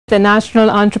The National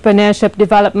Entrepreneurship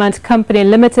Development Company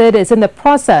Limited is in the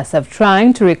process of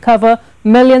trying to recover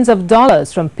millions of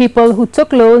dollars from people who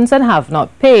took loans and have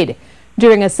not paid.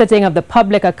 During a sitting of the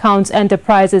Public Accounts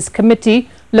Enterprises Committee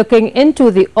looking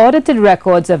into the audited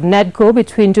records of NEDCO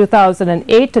between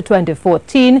 2008 to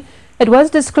 2014, it was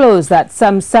disclosed that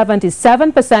some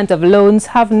 77% of loans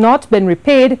have not been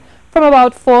repaid from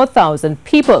about 4,000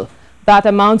 people. That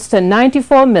amounts to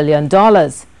 $94 million.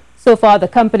 So far, the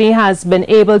company has been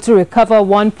able to recover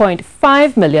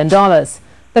 $1.5 million.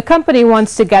 The company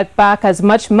wants to get back as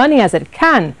much money as it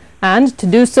can, and to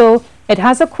do so, it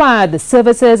has acquired the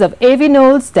services of AV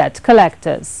Knowles Debt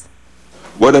Collectors.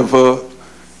 Whatever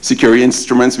security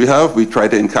instruments we have, we try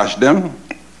to encash them.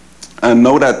 And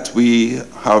now that we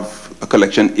have a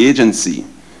collection agency,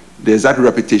 there's that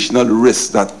reputational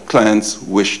risk that clients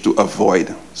wish to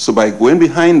avoid. So by going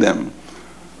behind them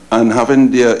and having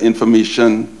their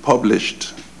information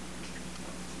published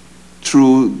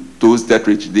through those debt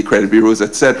the credit bureaus,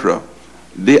 etc.,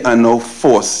 they are now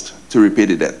forced to repay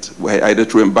the debt, either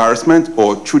through embarrassment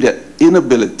or through their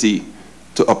inability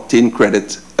to obtain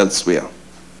credit elsewhere.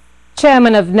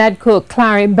 Chairman of NEDCO,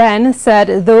 Clarry Benn,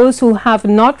 said those who have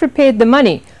not repaid the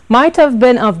money might have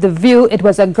been of the view it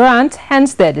was a grant,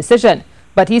 hence their decision.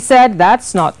 But he said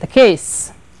that's not the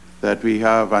case. That we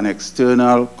have an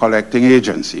external collecting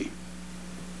agency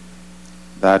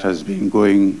that has been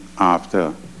going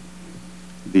after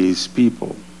these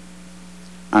people.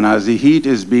 And as the heat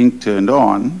is being turned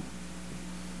on,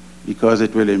 because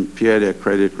it will impair their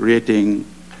credit rating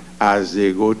as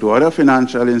they go to other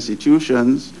financial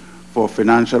institutions for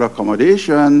financial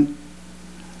accommodation,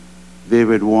 they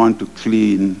would want to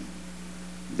clean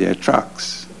their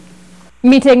tracks.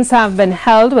 Meetings have been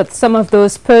held with some of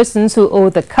those persons who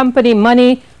owe the company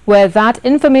money where that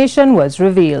information was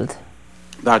revealed.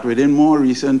 That within more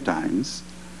recent times,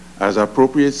 as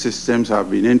appropriate systems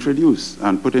have been introduced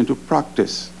and put into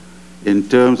practice in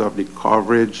terms of the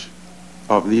coverage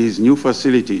of these new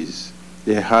facilities,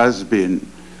 there has been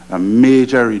a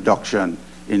major reduction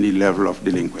in the level of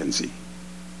delinquency.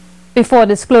 Before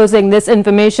disclosing this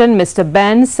information, Mr.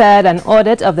 Benn said an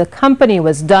audit of the company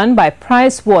was done by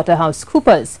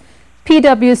PricewaterhouseCoopers.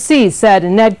 PwC said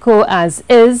NEDCO as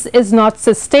is not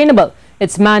sustainable.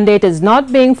 Its mandate is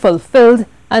not being fulfilled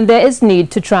and there is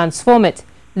need to transform it.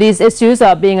 These issues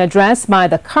are being addressed by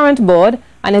the current board,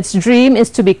 and its dream is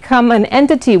to become an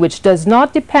entity which does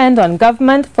not depend on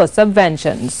government for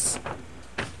subventions.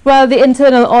 Well, the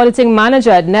internal auditing manager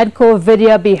at NEDCO,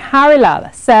 Vidya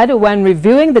Biharilal, said when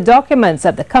reviewing the documents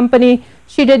at the company,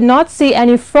 she did not see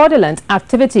any fraudulent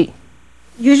activity.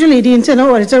 Usually the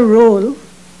internal auditor role,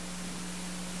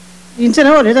 the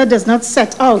internal auditor does not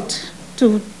set out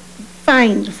to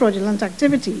find fraudulent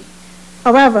activity.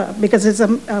 However, because it's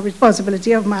a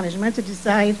responsibility of management to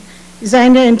design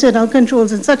their internal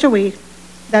controls in such a way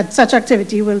that such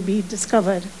activity will be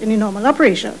discovered in the normal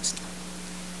operations.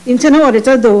 The internal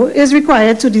auditor, though, is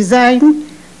required to design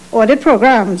audit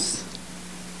programs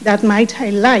that might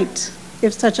highlight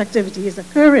if such activity is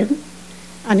occurring,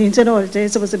 and the internal auditor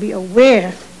is supposed to be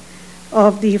aware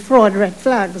of the fraud red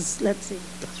flags, let's say,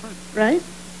 right?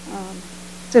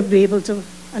 To be able to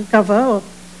uncover or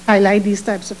highlight these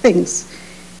types of things.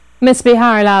 Ms.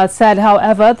 Biharilal said,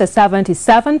 however, the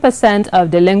 77% of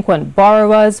delinquent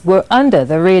borrowers were under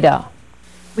the radar.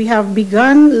 We have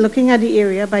begun looking at the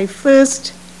area by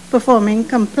first performing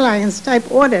compliance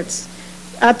type audits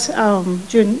at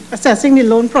assessing the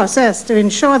loan process to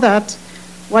ensure that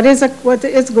what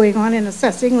is going on in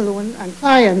assessing loan and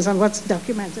clients and what's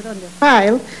documented on their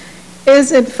file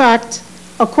is in fact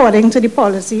according to the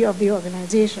policy of the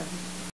organization.